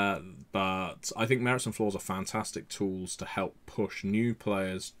 But I think merits and flaws are fantastic tools to help push new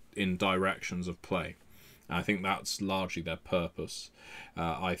players in directions of play. I think that's largely their purpose.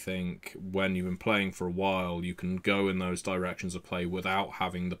 I think when you've been playing for a while, you can go in those directions of play without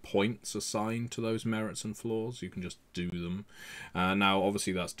having the points assigned to those merits and flaws. You can just do them. Now,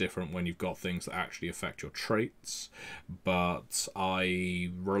 obviously, that's different when you've got things that actually affect your traits, but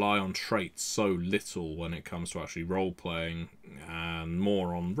I rely on traits so little when it comes to actually role-playing, and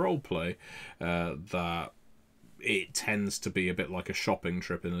more on role-play, that it tends to be a bit like a shopping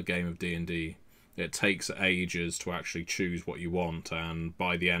trip in a game of D&D. It takes ages to actually choose what you want, and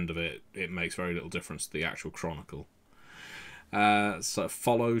by the end of it, it makes very little difference to the actual chronicle. So it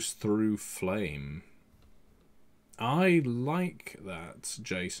follows through flame. I like that,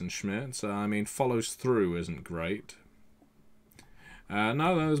 Jason Schmidt. I mean, follows through isn't great.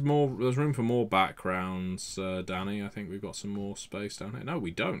 No, there's room for more backgrounds, Danny. I think we've got some more space down here. No,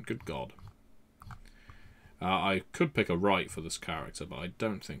 we don't. Good God. I could pick a right for this character, but I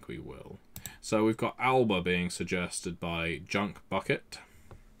don't think we will. So we've got Alba being suggested by Junk Bucket.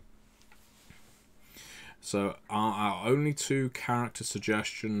 So our only two character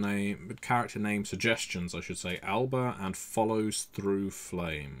name suggestions, I should say, Alba and Follows Through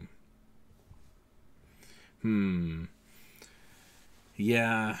Flame.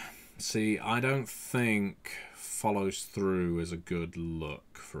 Yeah, see, I don't think Follows Through is a good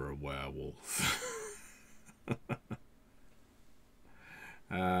look for a werewolf.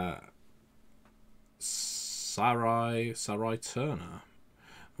 Sarai Turner.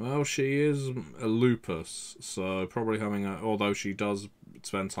 Well, she is a lupus, so probably although she does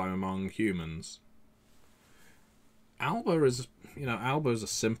spend time among humans. Alba is a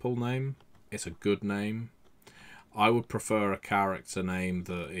simple name. It's a good name. I would prefer a character name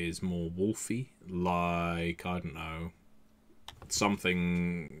that is more wolfy, like, I don't know,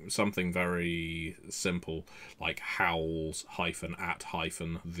 something very simple, like Howls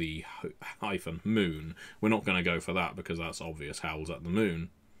 -the-moon. We're not going to go for that because that's obvious. Howls at the moon.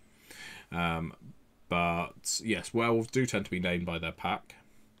 But yes, werewolves do tend to be named by their pack.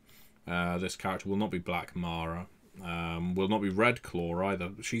 This character will not be Black Mara. Will not be Red Claw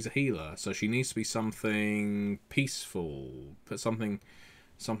either. She's a healer, so she needs to be something peaceful, something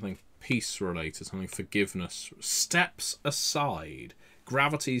peace related, something forgiveness. Steps aside.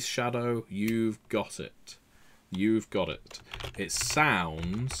 Gravity's Shadow, you've got it. You've got it. It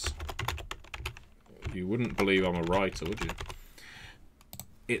sounds... You wouldn't believe I'm a writer, would you?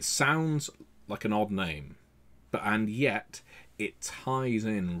 It sounds like an odd name, and yet it ties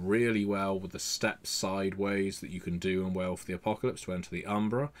in really well with the steps sideways that you can do in Werewolf the Apocalypse to enter the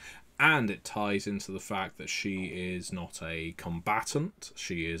Umbra. And it ties into the fact that she is not a combatant.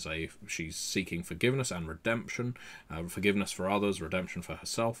 She's seeking forgiveness and redemption. Forgiveness for others, redemption for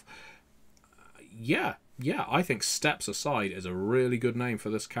herself. Yeah, I think Steps Aside is a really good name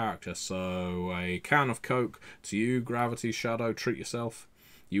for this character. So a can of Coke to you, Gravity Shadow. Treat yourself.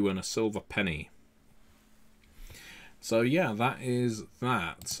 You win a silver penny. So yeah, that is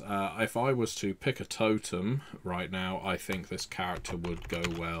that. If I was to pick a totem right now, I think this character would go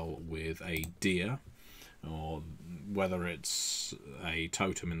well with a deer, or whether it's a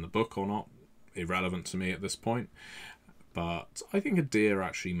totem in the book or not, irrelevant to me at this point. But I think a deer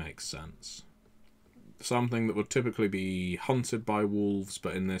actually makes sense. Something that would typically be hunted by wolves,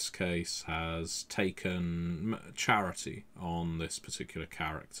 but in this case has taken charity on this particular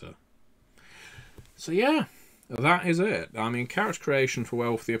character. So yeah, that is it. I mean, character creation for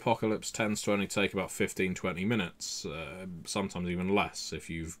Werewolf the Apocalypse tends to only take about 15-20 minutes, sometimes even less if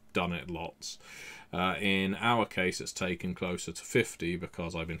you've done it lots. In our case, it's taken closer to 50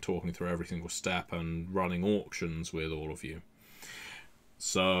 because I've been talking through every single step and running auctions with all of you.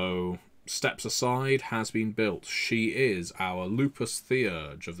 So, steps aside has been built. She is our Lupus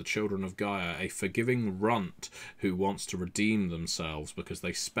Theurge of the Children of Gaia, a forgiving runt who wants to redeem themselves because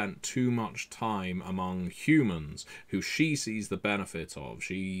they spent too much time among humans who she sees the benefit of.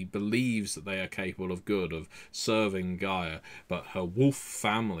 She believes that they are capable of good, of serving Gaia, but her wolf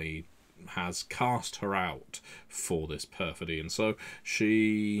family has cast her out for this perfidy, and so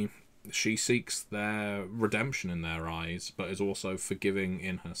she seeks their redemption in their eyes, but is also forgiving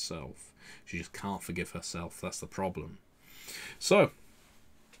in herself. She just can't forgive herself. That's the problem. So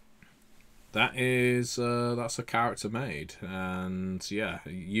that is that's a character made, and yeah,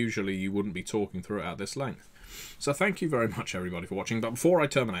 usually you wouldn't be talking through it at this length. So thank you very much, everybody, for watching. But before I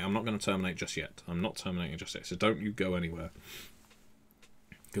terminate, I'm not going to terminate just yet. I'm not terminating just yet, so don't you go anywhere,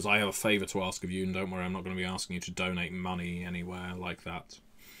 because I have a favour to ask of you, and don't worry, I'm not going to be asking you to donate money anywhere like that.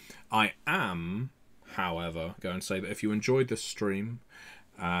 I am, however, going to say that if you enjoyed this stream,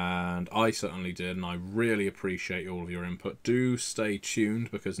 and I certainly did, and I really appreciate all of your input, do stay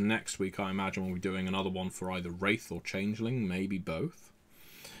tuned, because next week I imagine we'll be doing another one for either Wraith or Changeling, maybe both.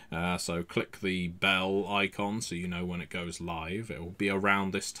 So click the bell icon so you know when it goes live. It will be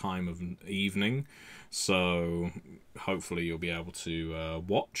around this time of evening, so hopefully you'll be able to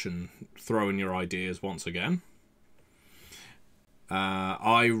watch and throw in your ideas once again.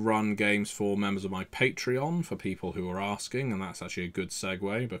 I run games for members of my Patreon for people who are asking, and that's actually a good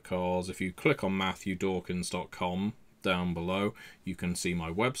segue, because if you click on MatthewDawkins.com down below, you can see my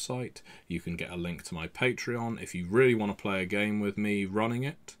website, you can get a link to my Patreon. If you really want to play a game with me running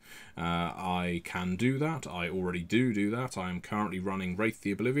it, I can do that. I already do that. I am currently running Wraith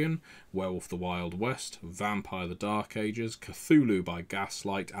the Oblivion, Werewolf the Wild West, Vampire the Dark Ages, Cthulhu by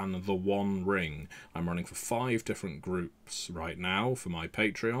Gaslight, and The One Ring. I'm running for 5 different groups right now for my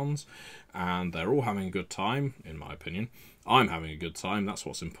Patreons, and they're all having a good time, in my opinion. I'm having a good time, that's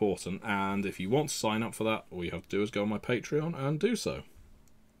what's important, and if you want to sign up for that, all you have to do is go on my Patreon and do so.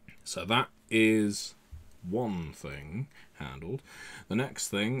 So that is one thing handled. The next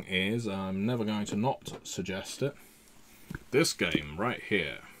thing is, I'm never going to not suggest it, this game right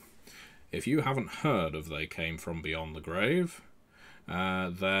here. If you haven't heard of They Came From Beyond the Grave,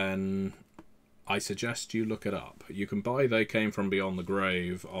 then I suggest you look it up. You can buy They Came From Beyond the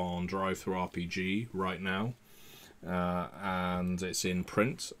Grave on DriveThruRPG right now. And it's in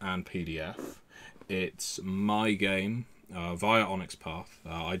print and PDF. It's my game via Onyx Path.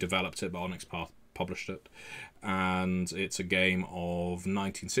 I developed it, but Onyx Path published it. And it's a game of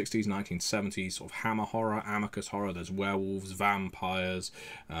 1960s, 1970s sort of hammer horror, amicus horror. There's werewolves, vampires,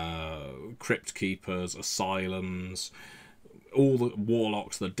 crypt keepers, asylums, all the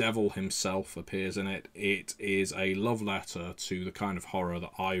warlocks. The devil himself appears in it. It is a love letter to the kind of horror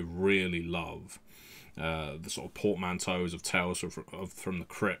that I really love. The sort of portmanteaus of Tales from the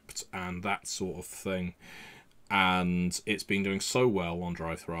Crypt and that sort of thing. And it's been doing so well on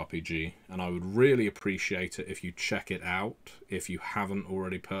DriveThruRPG, and I would really appreciate it if you check it out if you haven't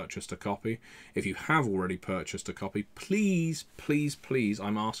already purchased a copy. If you have already purchased a copy, please, please, please,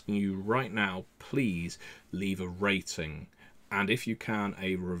 I'm asking you right now, please leave a rating, and if you can,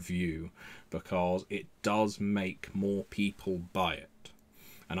 a review, because it does make more people buy it.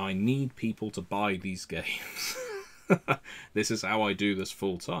 And I need people to buy these games. This is how I do this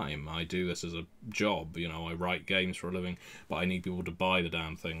full time. I do this as a job, you know, I write games for a living, but I need people to buy the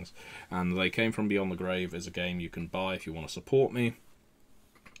damn things. And They Came From Beyond the Grave is a game you can buy if you want to support me.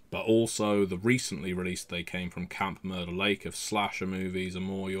 But also the recently released They Came From Camp Murder Lake, if slasher movies are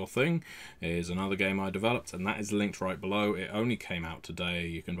more your thing, is another game I developed, and that is linked right below. It only came out today.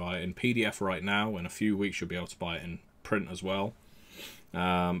 You can buy it in PDF right now. In a few weeks you'll be able to buy it in print as well.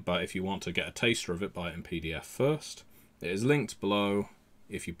 But if you want to get a taster of it, buy it in PDF first. It is linked below.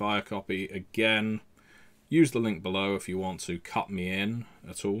 If you buy a copy, again, use the link below if you want to cut me in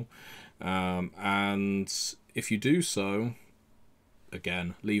at all. And if you do so,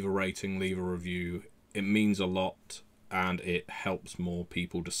 again, leave a rating, leave a review. It means a lot. and it helps more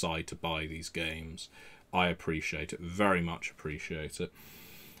people decide to buy these games. I appreciate it, very much appreciate it.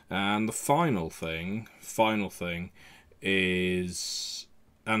 And the final thing is,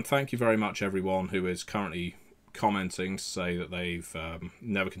 and thank you very much everyone who is currently commenting to say that they've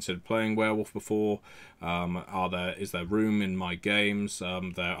never considered playing Werewolf before. Is there room in my games?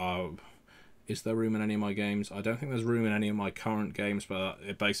 Is there room in any of my games? I don't think there's room in any of my current games,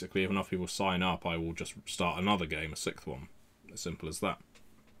 but basically if enough people sign up, I will just start another game, a 6th one. As simple as that.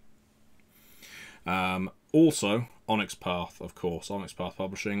 Also, Onyx Path, of course. Onyx Path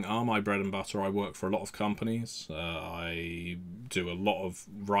Publishing are my bread and butter. I work for a lot of companies. I do a lot of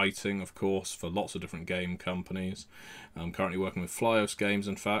writing, of course, for lots of different game companies. I'm currently working with Flyos Games,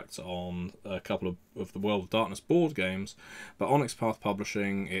 in fact, on a couple of the World of Darkness board games. But Onyx Path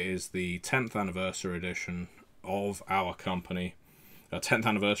Publishing is the 10th anniversary edition of our company. 10th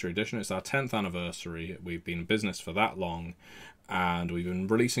anniversary edition. It's our 10th anniversary. We've been in business for that long, and we've been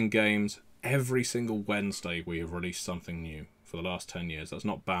releasing games every single Wednesday. We have released something new for the last 10 years. That's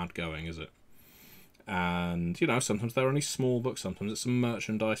not bad going, is it? And, you know, sometimes they're only small books, sometimes it's some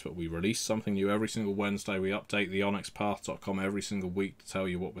merchandise, but we release something new every single Wednesday. We update the onyxpath.com every single week to tell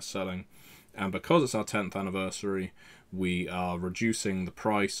you what we're selling. And because it's our 10th anniversary, we are reducing the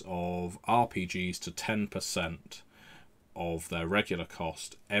price of RPGs to 10% of their regular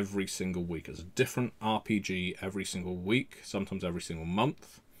cost every single week. It's a different RPG every single week, sometimes every single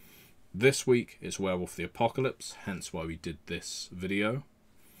month. This week is Werewolf the Apocalypse, hence why we did this video.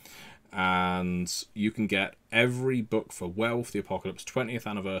 And you can get every book for Werewolf the Apocalypse 20th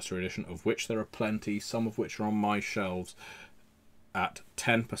Anniversary Edition, of which there are plenty, some of which are on my shelves, at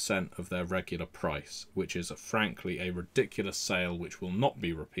 10% of their regular price, which is frankly a ridiculous sale which will not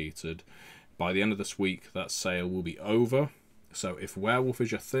be repeated. By the end of this week, that sale will be over. So if Werewolf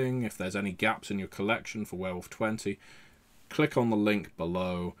is your thing, if there's any gaps in your collection for Werewolf 20, click on the link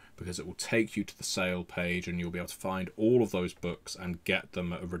below, because it will take you to the sale page and you'll be able to find all of those books and get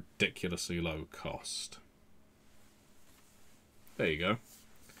them at a ridiculously low cost. There you go.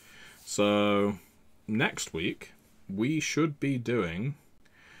 So next week we should be doing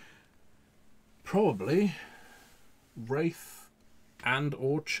probably Wraith and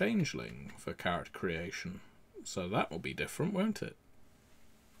or Changeling for character creation. So that will be different, won't it?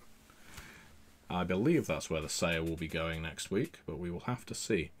 I believe that's where the sale will be going next week, but we will have to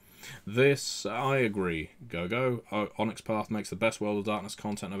see. This, I agree. Go. Onyx Path makes the best World of Darkness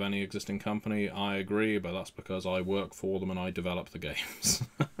content of any existing company. I agree, but that's because I work for them and I develop the games.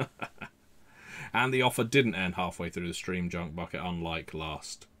 And the offer didn't end halfway through the stream, Junk Bucket, unlike the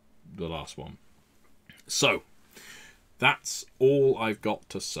last one. So, that's all I've got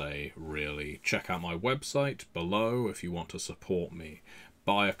to say, really. Check out my website below if you want to support me.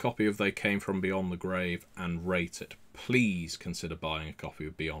 Buy a copy of They Came From Beyond the Grave and rate it. Please consider buying a copy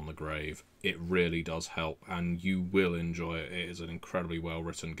of Beyond the Grave. It really does help and you will enjoy it. It is an incredibly well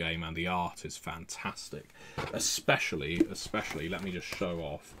written game and the art is fantastic. Especially, let me just show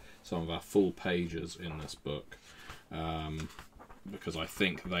off some of our full pages in this book. Because I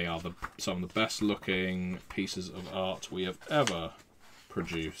think they are some of the best looking pieces of art we have ever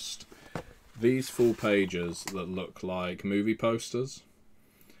produced. These full pages that look like movie posters,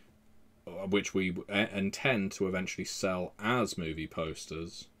 which we intend to eventually sell as movie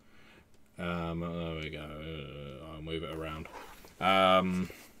posters. There we go. I'll move it around.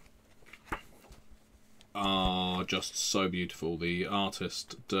 Are just so beautiful. The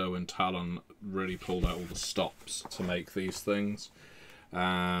artist Derwin Talon really pulled out all the stops to make these things,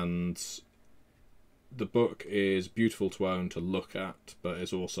 and the book is beautiful to own, to look at, but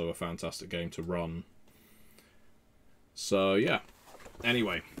it's also a fantastic game to run. So yeah,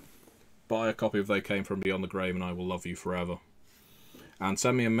 anyway, buy a copy of They Came From Beyond the Grave and I will love you forever. And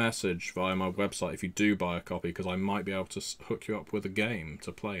send me a message via my website if you do buy a copy, because I might be able to hook you up with a game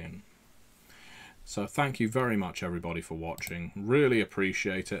to play in. So thank you very much everybody for watching. Really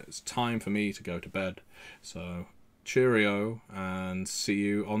appreciate it. It's time for me to go to bed. So cheerio, and see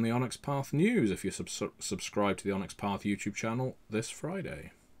you on the Onyx Path News if you subscribe to the Onyx Path YouTube channel this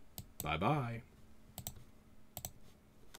Friday. Bye bye.